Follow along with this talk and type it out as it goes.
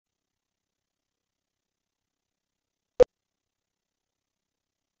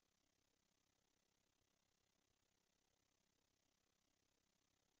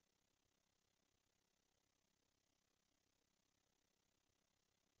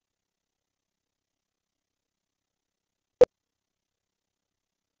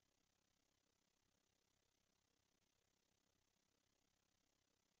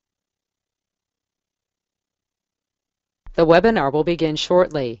The webinar will begin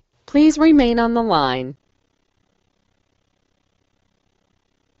shortly. Please remain on the line.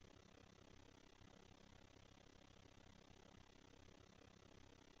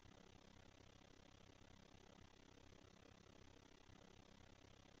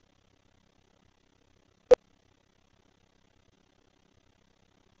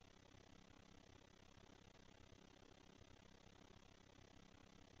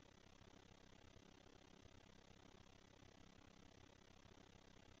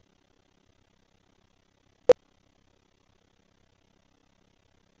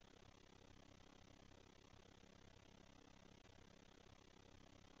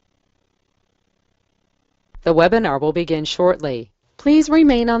 The webinar will begin shortly. Please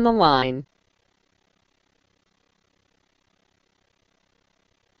remain on the line.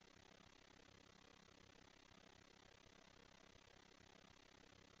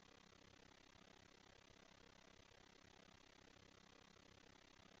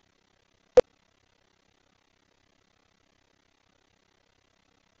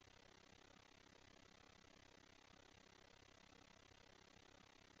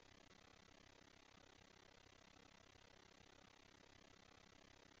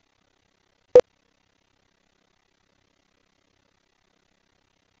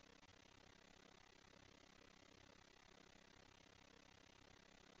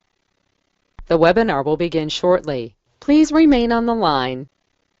 The webinar will begin shortly. Please remain on the line.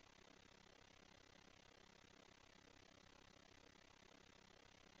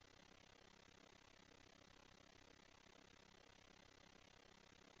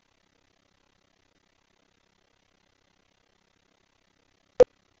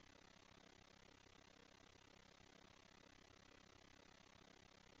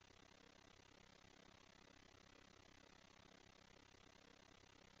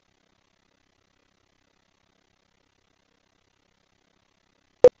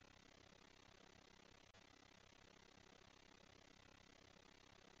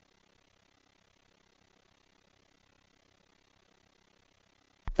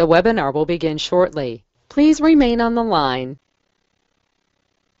 The webinar will begin shortly. Please remain on the line.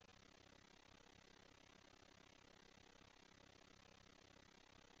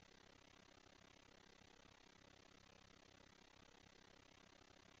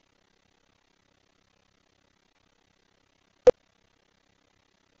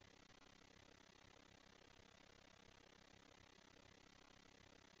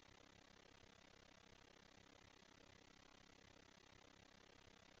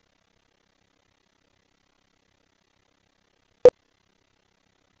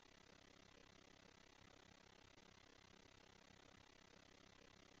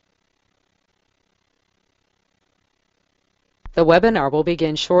 The webinar will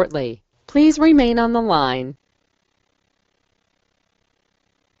begin shortly. Please remain on the line.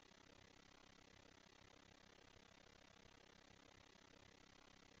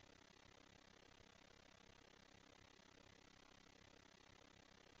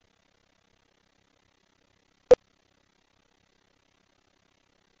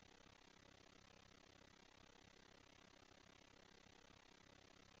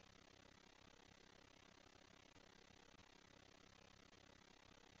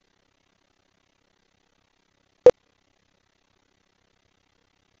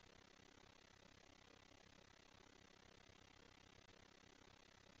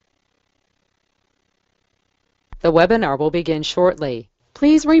 The webinar will begin shortly.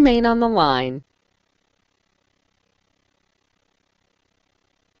 Please remain on the line.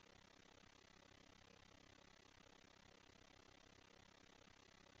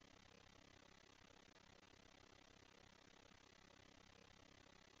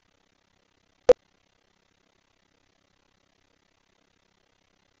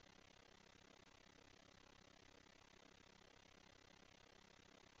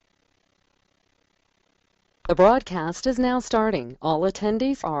 The broadcast is now starting. All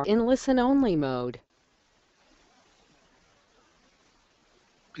attendees are in listen-only mode.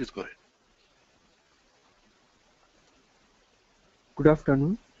 Please go ahead. Good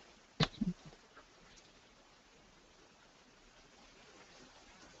afternoon.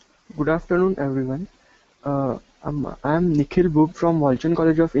 Good afternoon, everyone. I'm Nikhil Boob from Walchand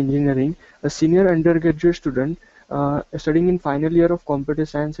College of Engineering, a senior undergraduate student studying in final year of Computer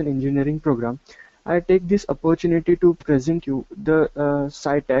Science and Engineering program. I take this opportunity to present you the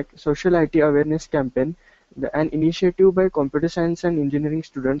SciTech Social IT Awareness Campaign, an initiative by Computer Science and Engineering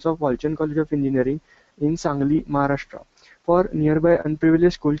students of Walchand College of Engineering in Sangli, Maharashtra, for nearby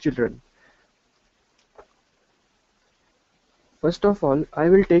unprivileged school children. First of all, I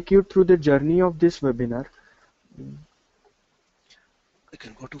will take you through the journey of this webinar. I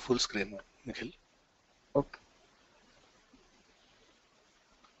can go to full screen, Nikhil. Okay.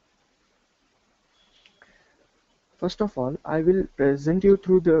 First of all, I will present you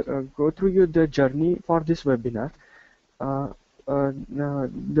through the go through you the journey for this webinar. Uh,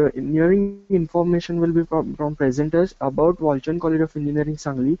 the nearing information will be from presenters about Walchand College of Engineering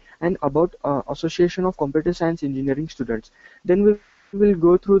Sangli and about Association of Computer Science Engineering Students. Then we will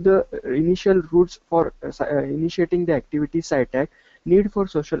go through the initial routes for initiating the activity SciTech, need for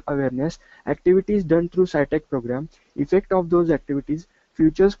social awareness, activities done through SciTech program, effect of those activities,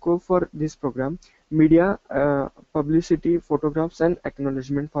 future scope for this program, media, publicity, photographs and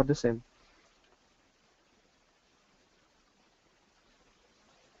acknowledgement for the same.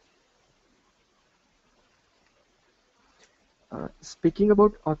 Speaking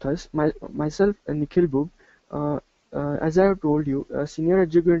about authors, myself, Nikhil Boob, uh, as I have told you, a senior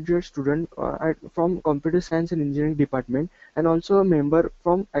undergraduate student from Computer Science and Engineering Department, and also a member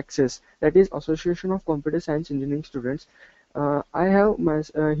from ACCESS, that is Association of Computer Science Engineering Students. I have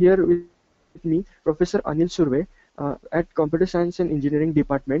here with me Professor Anil Surve at Computer Science and Engineering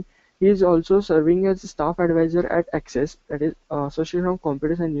Department. He is also serving as staff advisor at ACCESS, that is Association of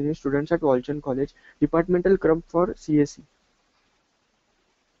Computer Science Engineering Students at Walchand College, Departmental Club for CSE.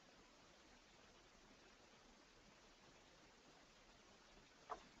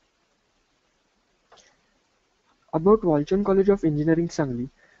 About Walchand College of Engineering Sangli.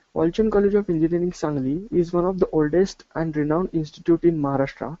 Walchand College of Engineering Sangli is one of the oldest and renowned institute in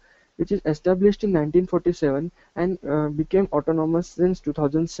Maharashtra, which is established in 1947 and became autonomous since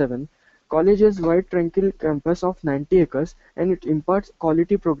 2007. College has wide tranquil campus of 90 acres and it imparts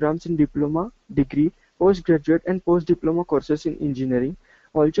quality programs in diploma, degree, postgraduate and post-diploma courses in engineering.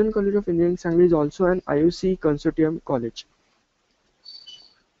 Walchand College of Engineering Sangli is also an IUC consortium college.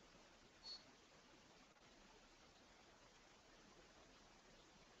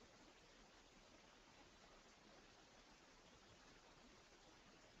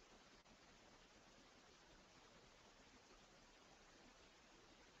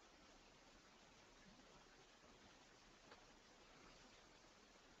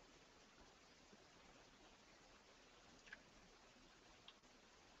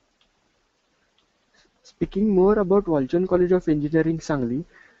 Speaking more about Walchand College of Engineering Sangli,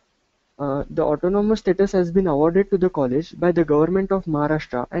 the autonomous status has been awarded to the college by the Government of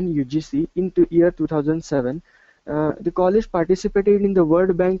Maharashtra and UGC in year 2007. The college participated in the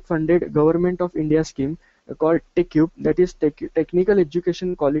World Bank funded Government of India scheme called TechCube, that is Technical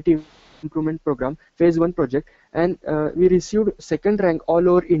Education Quality Improvement Program Phase 1 project, and we received second rank all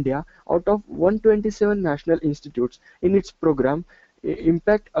over India out of 127 national institutes in its program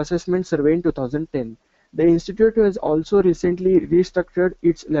Impact Assessment Survey in 2010. The institute has also recently restructured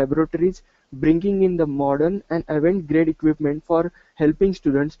its laboratories, bringing in the modern and avant-garde equipment for helping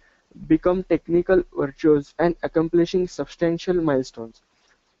students become technical virtuos and accomplishing substantial milestones.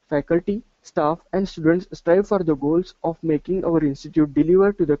 Faculty, staff, and students strive for the goals of making our institute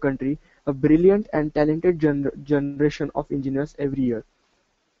deliver to the country a brilliant and talented generation of engineers every year.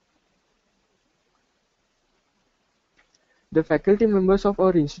 The faculty members of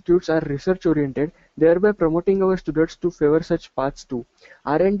our institutes are research oriented, thereby promoting our students to favor such paths too.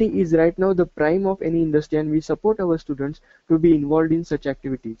 R&D is right now the prime of any industry and we support our students to be involved in such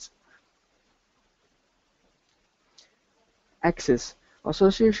activities. ACCESS,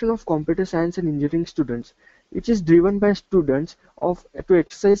 Association of Computer Science and Engineering Students, which is driven by students to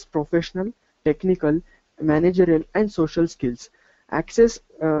exercise professional, technical, managerial and social skills. ACCESS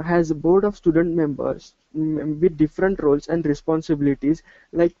has a board of student members with different roles and responsibilities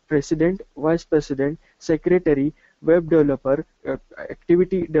like president, vice president, secretary, web developer,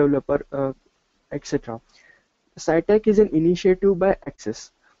 activity developer, etc. SciTech is an initiative by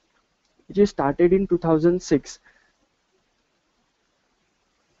ACCESS, which is started in 2006.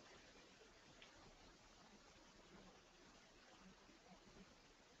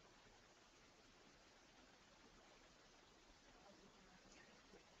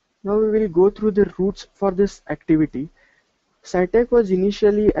 Now we will go through the routes for this activity. SciTech was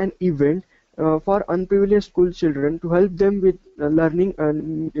initially an event for unprivileged school children to help them with learning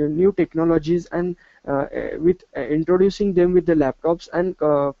new technologies and with introducing them with the laptops and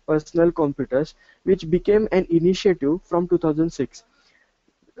personal computers, which became an initiative from 2006.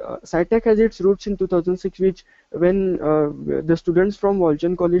 SciTech has its roots in 2006, which when the students from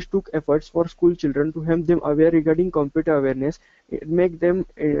Walchand College took efforts for school children to help them aware regarding computer awareness, it make them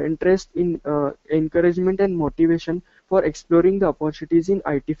interest in encouragement and motivation for exploring the opportunities in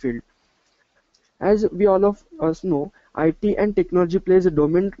IT field. As we all of us know, IT and technology plays a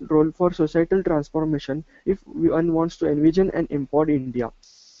dominant role for societal transformation if one wants to envision an empowered India.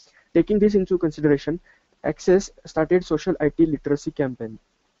 Taking this into consideration, Access started social IT literacy campaign.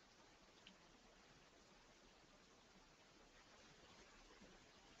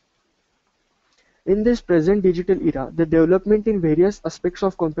 In this present digital era, the development in various aspects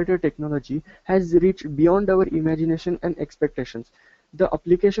of computer technology has reached beyond our imagination and expectations. The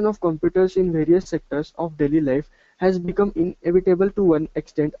application of computers in various sectors of daily life has become inevitable to one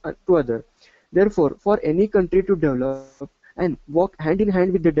extent to other. Therefore, for any country to develop and walk hand in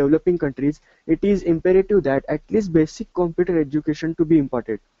hand with the developing countries, it is imperative that at least basic computer education to be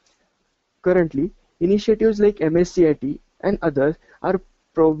imparted. Currently, initiatives like MSCIT and others are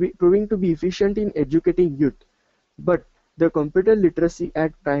proving to be efficient in educating youth, but the computer literacy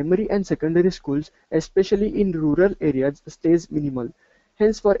at primary and secondary schools, especially in rural areas, stays minimal.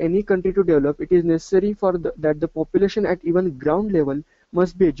 Hence, for any country to develop, it is necessary that the population at even ground level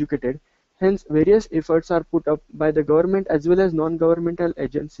must be educated. Hence, various efforts are put up by the government as well as non-governmental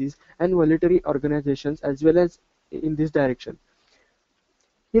agencies and voluntary organizations as well as in this direction.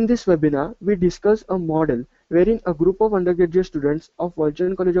 In this webinar, we discuss a model wherein a group of undergraduate students of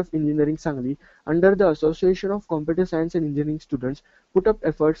Walchand College of Engineering Sangli under the Association of Computer Science and Engineering Students put up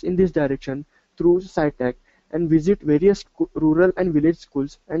efforts in this direction through SciTech and visit various rural and village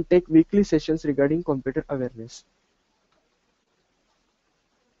schools and take weekly sessions regarding computer awareness.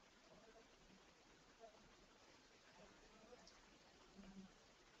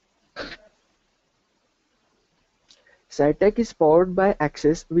 SciTech is powered by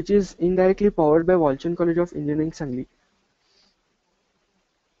Access, which is indirectly powered by Walchand College of Engineering Sangli.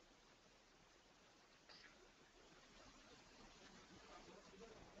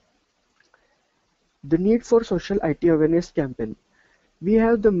 The need for social IT awareness campaign. We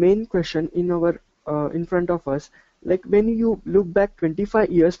have the main question in our in front of us, like when you look back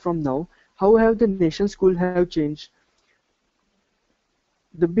 25 years from now, how have the nation's school have changed?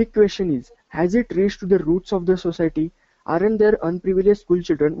 The big question is, has it reached to the roots of the society? Aren't there unprivileged school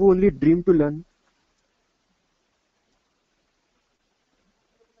children who only dream to learn?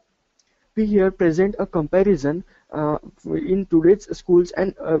 We here present a comparison in today's schools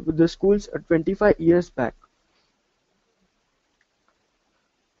and the schools 25 years back.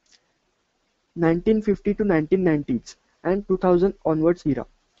 1950 to 1990s and 2000 onwards era.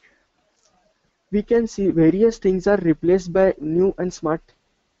 We can see various things are replaced by new and smart.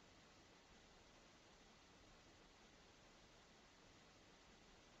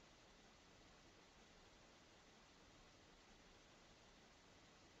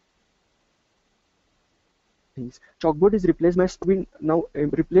 Things. Chalkboard is replaced by screen now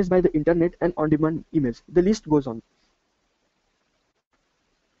replaced by the internet and on-demand emails. The list goes on.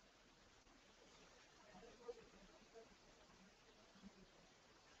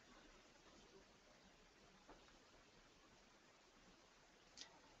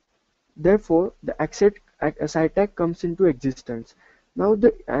 Therefore, the SciTech comes into existence. Now,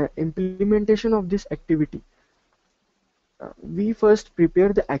 the implementation of this activity. We first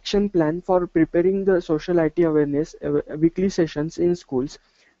prepare the action plan for preparing the social IT awareness weekly sessions in schools.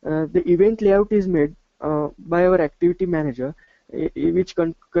 The event layout is made by our activity manager, which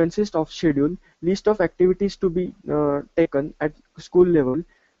consists of schedule, list of activities to be taken at school level,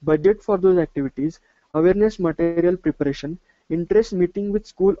 budget for those activities, awareness material preparation, interest meeting with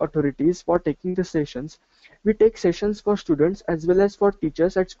school authorities for taking the sessions. We take sessions for students as well as for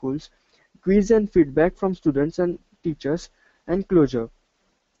teachers at schools, quiz and feedback from students and teachers, and closure.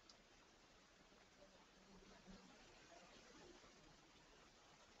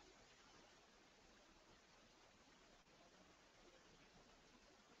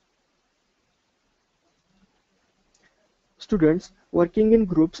 Students working in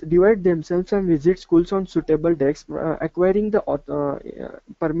groups divide themselves and visit schools on suitable days, acquiring the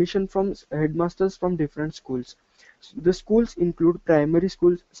permission from headmasters from different schools. The schools include primary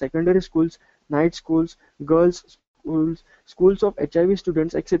schools, secondary schools, night schools, girls schools, schools of HIV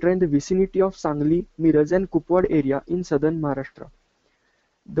students, etc. in the vicinity of Sangli, Miraj and Kupwad area in southern Maharashtra.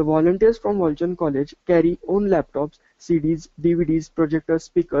 The volunteers from Walchand College carry own laptops, CDs, DVDs, projectors,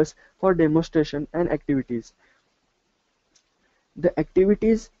 speakers for demonstration and activities. The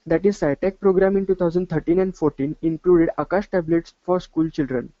activities, that is SciTech program in 2013 and 14, included Akash tablets for school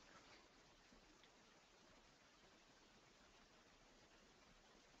children.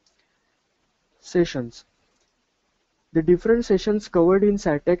 Sessions. The different sessions covered in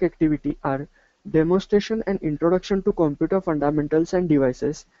SciTech activity are demonstration and introduction to computer fundamentals and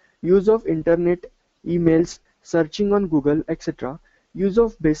devices, use of internet, emails, searching on Google, etc., Use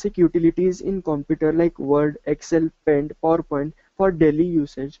of basic utilities in computer like Word, Excel, Paint, PowerPoint for daily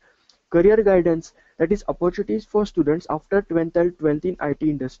usage. Career guidance, that is opportunities for students after 10th and 12th in IT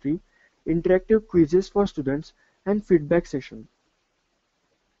industry. Interactive quizzes for students and feedback session.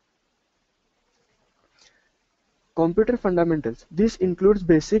 Computer fundamentals. This includes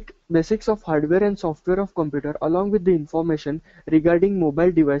basics of hardware and software of computer along with the information regarding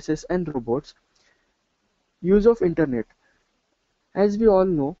mobile devices and robots. Use of internet. As we all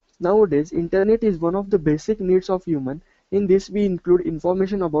know, nowadays internet is one of the basic needs of human. In this we include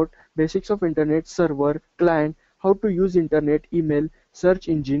information about basics of internet, server, client, how to use internet, email, search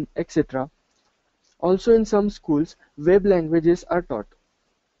engine, etc. Also in some schools, web languages are taught.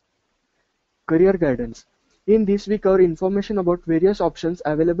 Career guidance. In this we cover information about various options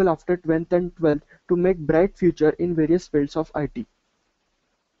available after 10th and 12th to make bright future in various fields of IT.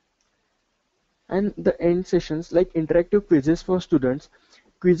 And the end sessions like interactive quizzes for students.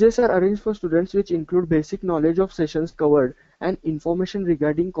 Quizzes are arranged for students which include basic knowledge of sessions covered and information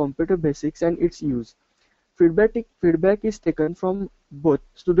regarding computer basics and its use. Feedback is taken from both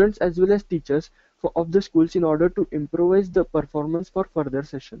students as well as teachers of the schools in order to improvise the performance for further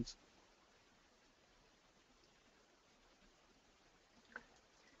sessions.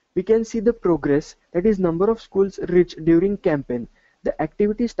 We can see the progress, that is number of schools reached during campaign. The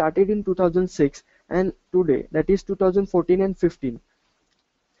activity started in 2006 and today, that is 2014 and 15.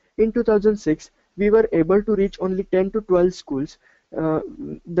 In 2006, we were able to reach only 10 to 12 schools.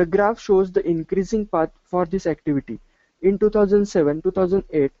 The graph shows the increasing path for this activity. In 2007,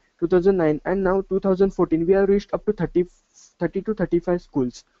 2008, 2009 and now 2014, we have reached up to 30 to 35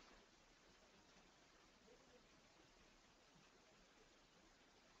 schools.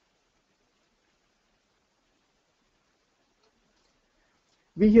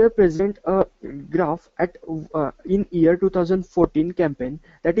 We here present a graph at in year 2014 campaign,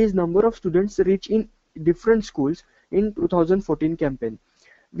 that is number of students reached in different schools in 2014 campaign.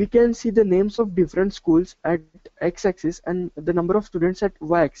 We can see the names of different schools at x-axis and the number of students at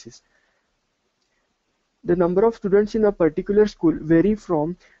y-axis. The number of students in a particular school vary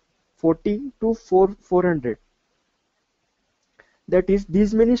from 40 to 400. That is,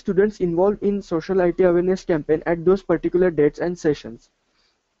 these many students involved in social IT awareness campaign at those particular dates and sessions.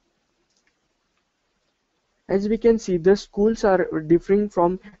 As we can see, the schools are differing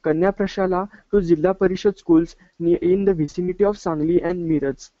from Kanya Prashala to Jilla Parishad schools in the vicinity of Sangli and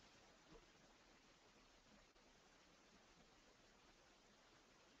Miraj.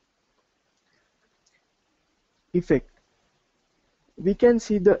 Effect. We can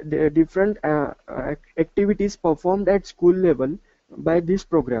see the different activities performed at school level by this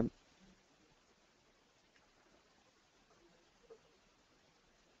program.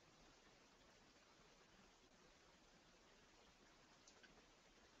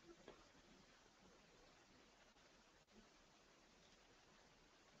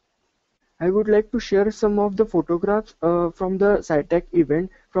 I would like to share some of the photographs from the SciTech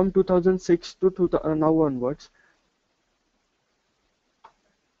event from 2006 to now onwards.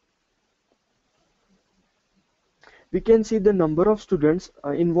 We can see the number of students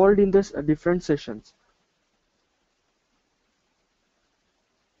involved in this different sessions.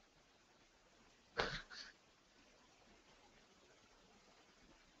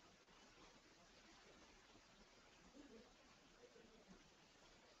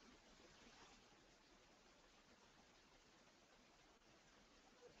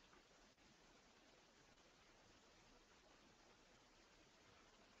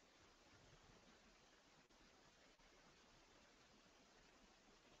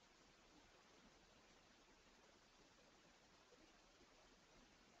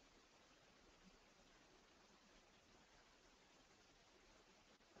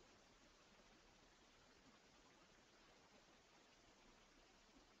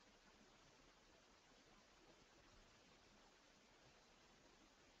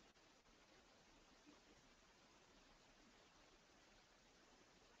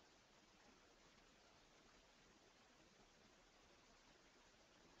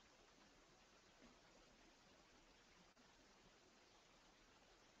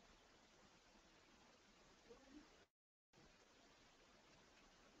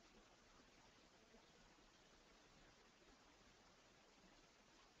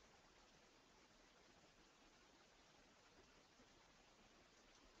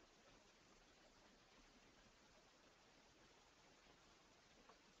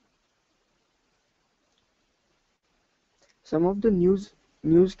 Some of the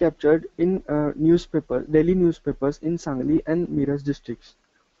news captured in daily newspapers in Sangli and Miraj districts.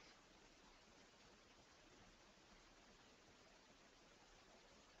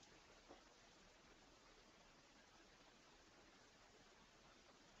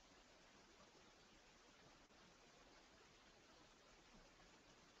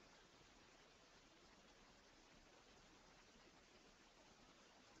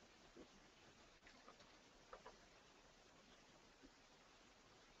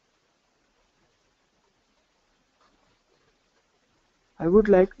 I would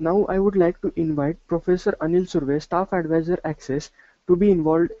like to invite Professor Anil Surve, Staff Advisor Access, to be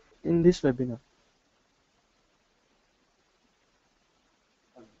involved in this webinar.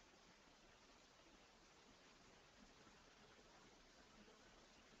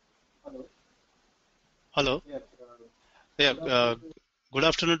 Hello. Yeah. Good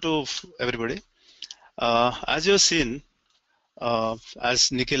afternoon to everybody. As you have seen,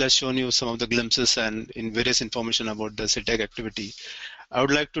 as Nikhil has shown you some of the glimpses and in various information about the CTEC activity, I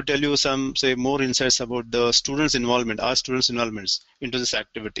would like to tell you some, say, more insights about the students' involvement, our students' involvements into this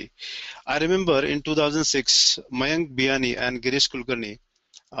activity. I remember in 2006, Mayank Biani and Girish Kulkarni,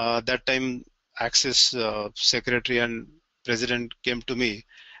 that time Access Secretary and President came to me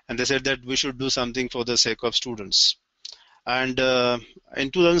and they said that we should do something for the sake of students. And in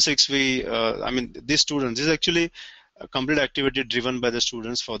 2006, these students, this is actually a complete activity driven by the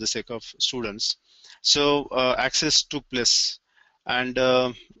students for the sake of students. So access took place, and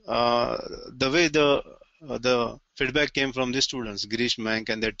the way the feedback came from the students, Girish, Mank,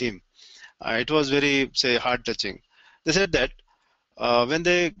 and their team, it was very, say, heart touching. They said that when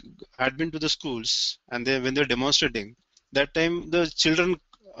they had been to the schools and when they were demonstrating, that time the children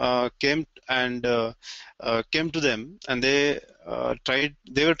came to them and they were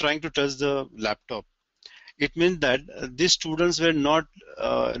trying to touch the laptop. It means that these students were not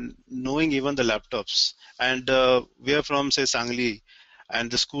knowing even the laptops, and we are from, say, Sangli,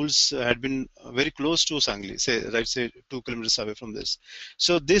 and the schools had been very close to Sangli, say 2 kilometers away from this.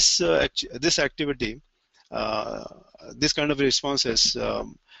 So this activity, uh, this kind of responses,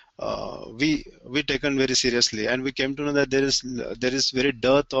 we taken very seriously, and we came to know that there is very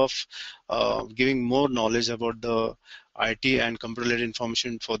dearth of giving more knowledge about the IT and computer-related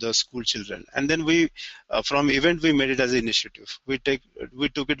information for the school children. And then we, from event, we made it as an initiative. We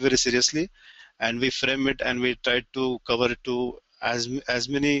took it very seriously, and we frame it, and we tried to cover it to as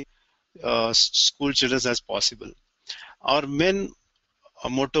many school children as possible. Our main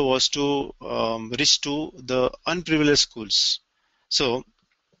motto was to reach to the unprivileged schools. So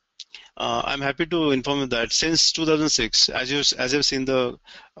I'm happy to inform you that since 2006, as you've seen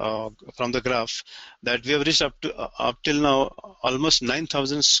from the graph, that we have reached up till now almost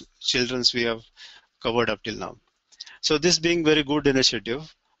 9,000 children we have covered up till now. So this being very good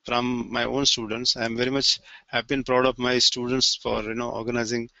initiative from my own students, I am very much happy and proud of my students for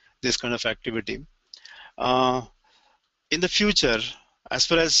organizing this kind of activity. In the future, as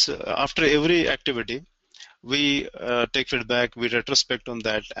far as after every activity, we take feedback, we retrospect on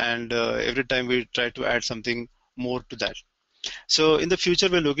that, and every time we try to add something more to that. So in the future,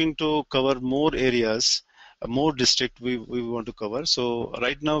 we're looking to cover more areas, more district we want to cover. So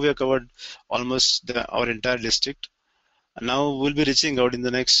right now we have covered almost our entire district. And now we'll be reaching out in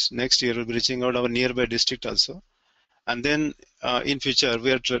the next year. We'll be reaching out our nearby district also. And then in future,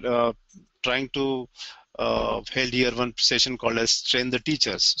 we are trying to held here one session called as train the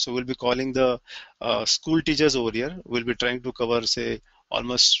teachers. So we'll be calling the school teachers over here. We'll be trying to cover, say,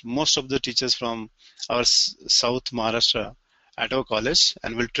 almost most of the teachers from our South Maharashtra at our college,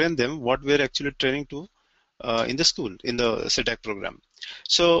 and we'll train them what we're actually training to in the school, in the CETAC program.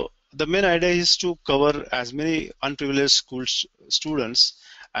 So the main idea is to cover as many unprivileged school students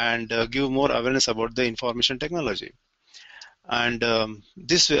and give more awareness about the information technology. And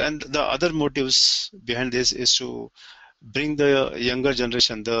and the other motives behind this is to bring the younger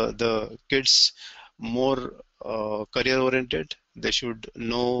generation, the kids, more career oriented. They should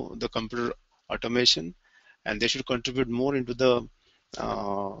know the computer automation, and they should contribute more into the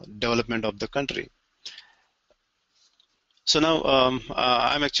development of the country. So now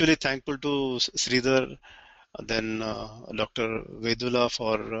I'm actually thankful to Sridhar, then Dr. Vedula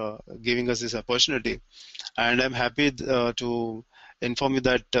for giving us this opportunity. And I'm happy to inform you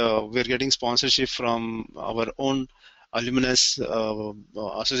that we're getting sponsorship from our own awaRENESS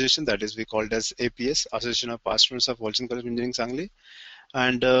association, that is we call it as APS, Association of Past Students of Walchand College of Engineering, Sangli.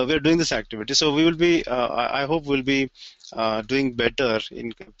 And we're doing this activity. So we will be, I hope we'll be doing better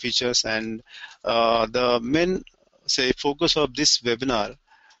in features. And the main, say, focus of this webinar,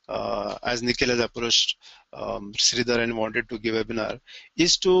 as Nikhil has approached Sridhar and wanted to give a webinar,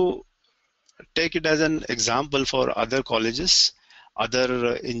 is to take it as an example for other colleges,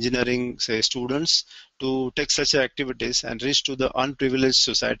 other engineering, say, students, to take such activities and reach to the unprivileged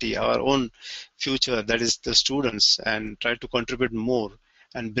society, our own future, that is the students, and try to contribute more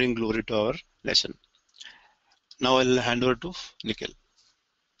and bring glory to our nation. Now I'll hand over to Nikhil.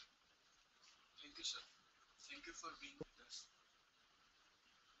 Thank you, sir. Thank you for being with us.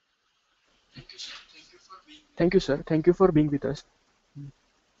 Thank you, sir. Thank you for being with Thank you, sir. Thank you for being with us.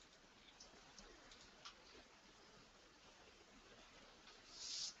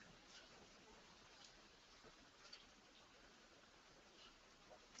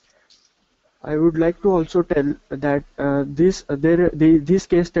 I would like to also tell that this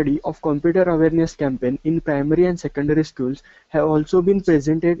case study of computer awareness campaign in primary and secondary schools have also been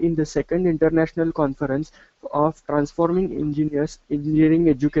presented in the second international conference of transforming engineering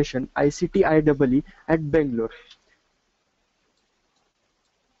education ICT-IEE at Bangalore.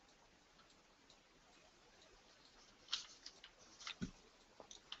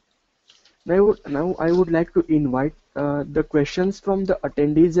 Now I would like to invite the questions from the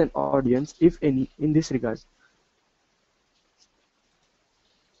attendees and audience, if any, in this regard.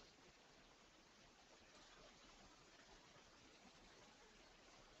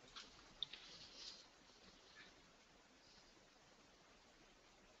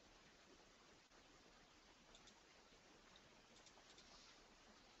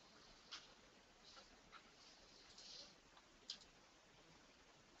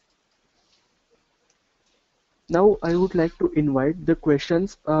 Now I would like to invite the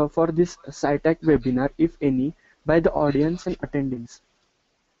questions for this SciTech webinar, if any, by the audience and attendees.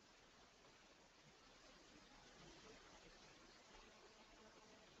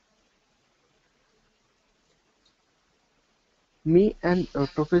 Me and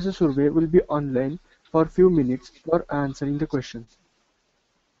Professor Surve will be online for few minutes for answering the questions.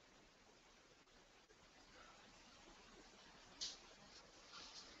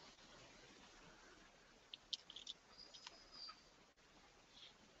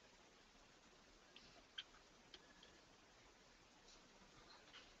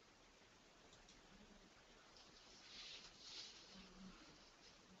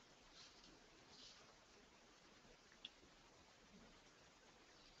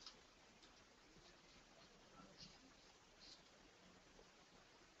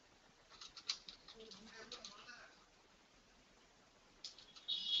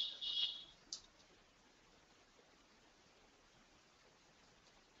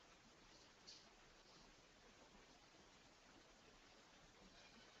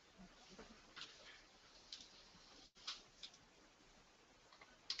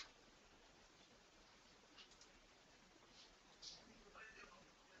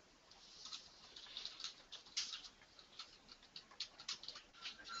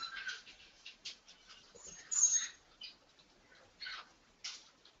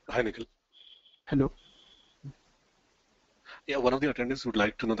 Hi, Nikhil. Hello. Yeah, one of the attendees would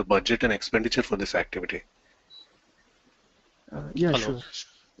like to know the budget and expenditure for this activity. Yeah, Hello.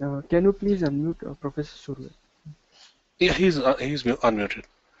 sure. Can you please unmute Professor Surve? Yeah, he's unmuted.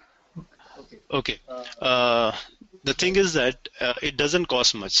 Okay. The thing is that it doesn't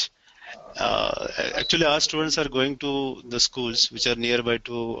cost much. Actually, our students are going to the schools which are nearby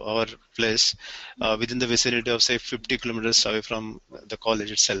to our place, within the vicinity of say 50 kilometers away from the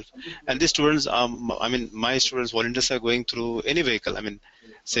college itself. And these students, I mean, my students, volunteers are going through any vehicle. I mean,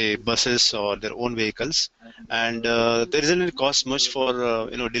 say buses or their own vehicles, and there isn't any cost much for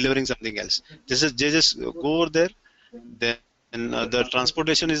delivering something else. They just go over there. Then the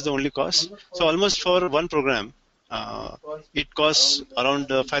transportation is the only cost. So almost for one program, it costs around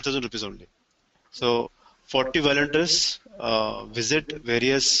 5,000 rupees only. So 40 volunteers visit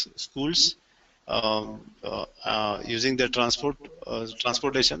various schools using their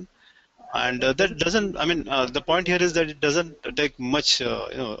transportation, and that doesn't. I mean, the point here is that it doesn't take much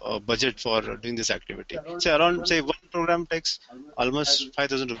budget for doing this activity. Say around say one program takes almost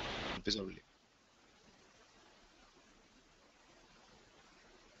 5,000 rupees only.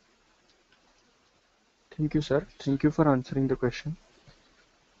 Thank you, sir. Thank you for answering the question.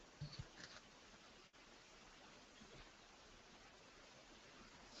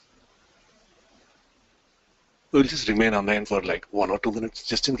 We'll just remain online for like 1 or 2 minutes,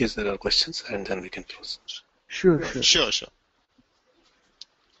 just in case there are questions, and then we can close. Sure. Sure.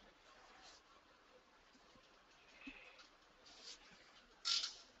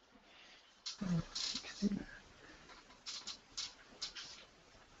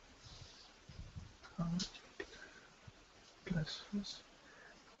 Classes.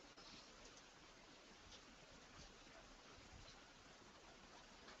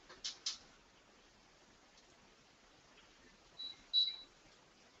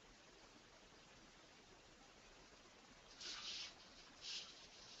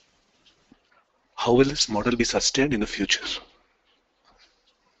 How will this model be sustained in the future?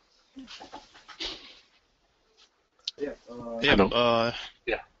 Hello.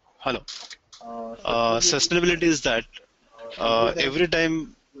 Yeah. Hello. Sustainability is that every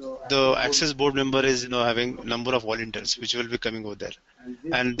time the access board member is having number of volunteers which will be coming over there,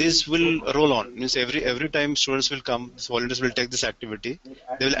 and this will roll on. Means every time students will come, volunteers will take this activity.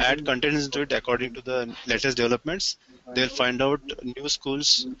 They will add contents into it according to the latest developments, they'll find out new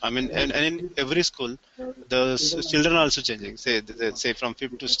schools. I mean, and in every school, the children are also changing. Say from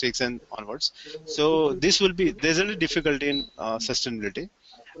fifth to sixth and onwards. So this will be there's a difficulty in sustainability.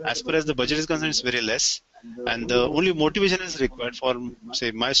 As far as the budget is concerned, it's very less, and the only motivation is required for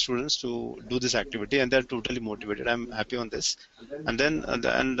say my students to do this activity, and they're totally motivated. I'm happy on this, and then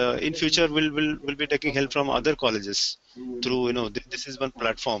in future we'll be taking help from other colleges through this is one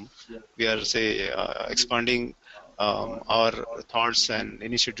platform. We are say expanding our thoughts and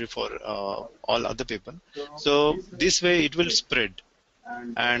initiative for all other people. So this way it will spread,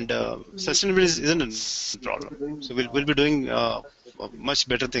 and sustainability isn't a problem. So we'll be doing much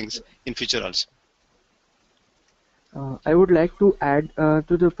better things in future also. I would like to add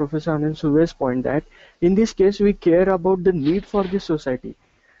to the Professor Anand Suve's point that in this case we care about the need for the society.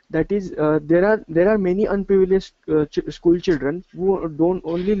 That is, there are many unprivileged school children who don't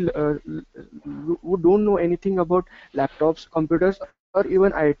know anything about laptops, computers, or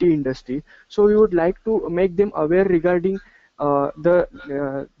even IT industry. So we would like to make them aware regarding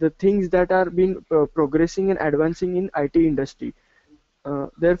the things that are being progressing and advancing in IT industry.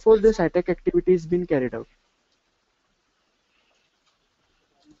 Therefore, this attack activity is being carried out.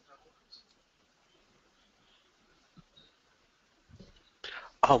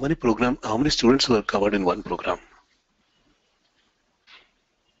 How many students were covered in one program?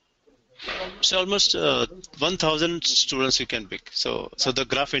 So almost 1,000 students you can pick. So the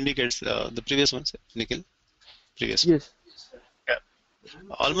graph indicates the previous ones, Nikhil, previous one. Yes. Yeah.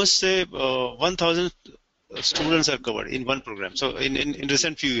 Almost say 1,000 students are covered in one program. So in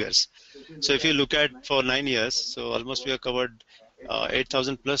recent few years. So if you look at for 9 years, so almost we have covered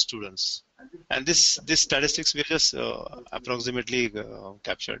 8,000 plus students. And this statistics we just approximately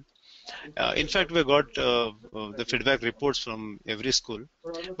captured. In fact, we got the feedback reports from every school,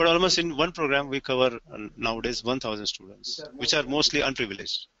 but almost in one program we cover nowadays 1,000 students, which are mostly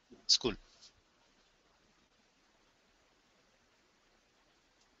unprivileged school.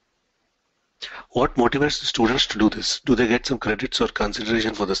 What motivates the students to do this? Do they get some credits or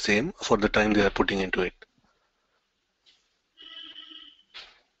consideration for the same for the time they are putting into it?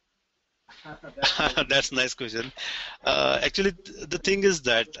 That's a nice question. Actually, the thing is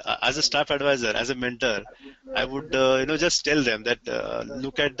that as a staff advisor, as a mentor, I would just tell them that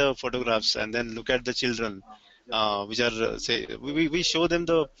look at the photographs and then look at the children, which are say we show them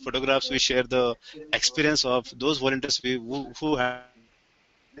the photographs, we share the experience of those volunteers who had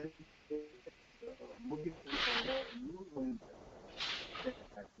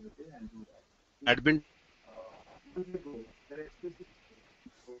been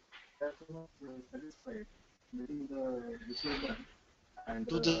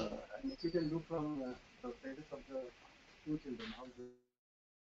to the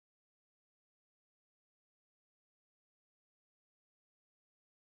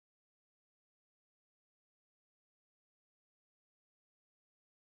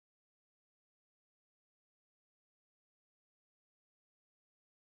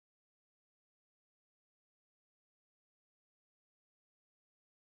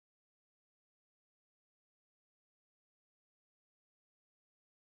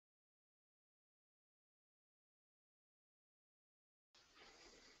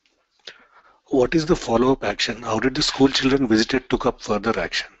What is the follow-up action? How did the school children visited took up further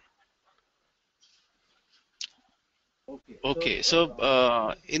action? Okay,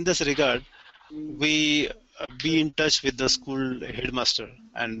 so in this regard, we be in touch with the school headmaster,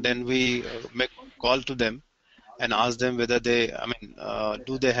 and then we make call to them and ask them whether they, I mean,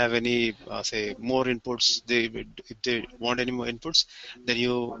 do they have any, say, more inputs? If they want any more inputs, then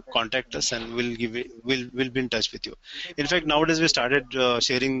you contact us, and we'll give it. We'll be in touch with you. In fact, nowadays we started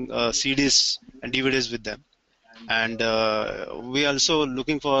sharing CDs and DVDs with them, and we also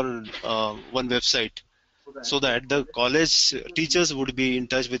looking for one website so that the college teachers would be in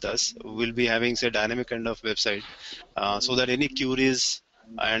touch with us. We'll be having say dynamic kind of website so that any queries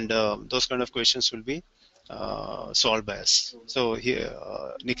and those kind of questions will be solved by us. So here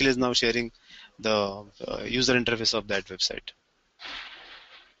Nikhil is now sharing the user interface of that website.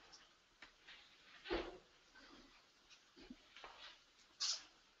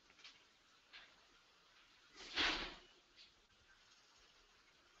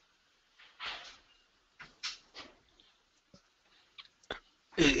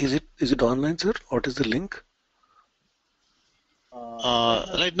 Is it online, sir? What is the link?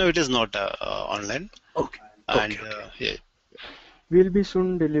 Right now it is not online, Okay. and Okay. yeah. We'll be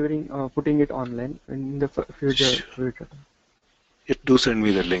soon delivering, putting it online in the future. Sure. Do send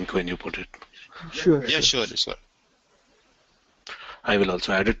me the link when you put it. Sure, Yeah, sure. sure. I will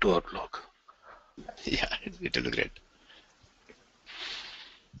also add it to our blog. Yeah, it will be great.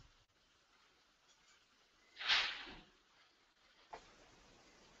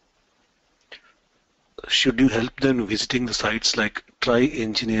 should you help them visiting the sites like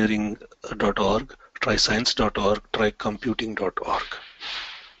tryengineering.org, tryscience.org, trycomputing.org?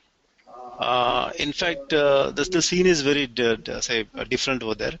 In fact, the scene is very different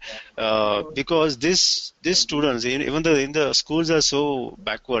over there, because these students, even the in the schools are so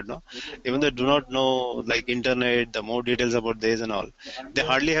backward, no, even they do not know like internet, the more details about this and all. They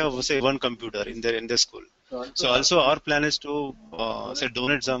hardly have say one computer in their school. So also our plan is to say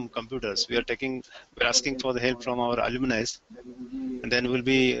donate some computers. We're asking for the help from our alumni, and then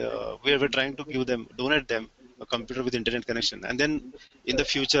we're trying to donate them a computer with internet connection, and then in the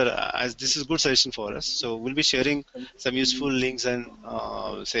future, as this is good suggestion for us, so we'll be sharing some useful links and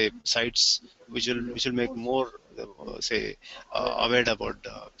say sites which will make more aware about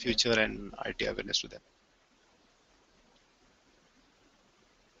future and IT awareness to them.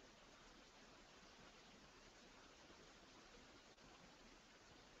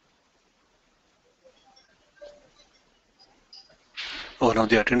 One of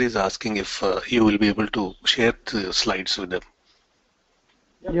the attendees is asking if you will be able to share the slides with them.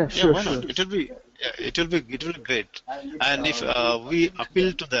 Yeah, Yeah, sure, why sure. not? It will be great. And if we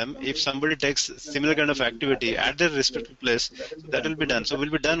appeal to them, if somebody takes similar kind of activity at their respective place, so that will be done. So we'll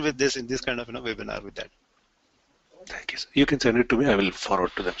be done with this in this kind of webinar with that. Thank you, sir. You can send it to me. I will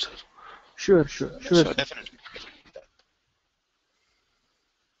forward to them, sir. Sure, sure, sure, Sure, sir. definitely.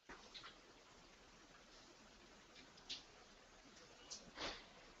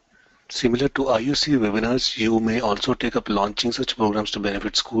 Similar to IUC webinars, you may also take up launching such programs to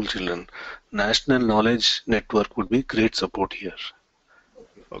benefit school children. National Knowledge Network would be great support here.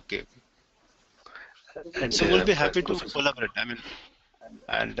 Okay. And So we'll be happy to Professor. collaborate. I mean,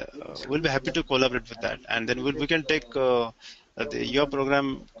 and we'll be happy to collaborate with that. And then we can take your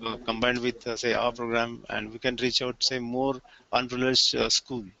program combined with say our program, and we can reach out say more unprivileged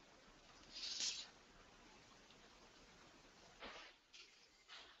school.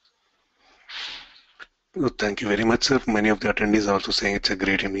 Oh, thank you very much, sir. Many of the attendees are also saying it's a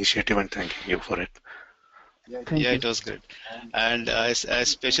great initiative and thanking you for it. Thank Yeah, you. it was great. And I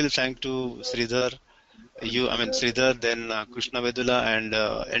special thank to Sridhar, Sridhar, then Krishna Vedula, and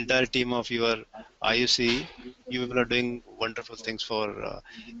entire team of your IUC. You people are doing wonderful things for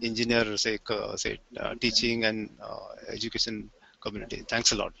engineer, teaching and education community.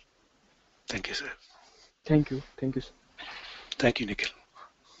 Thanks a lot. Thank you, sir. Thank you. Thank you, sir. Thank you, Nikhil.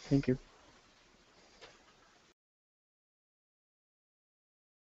 Thank you.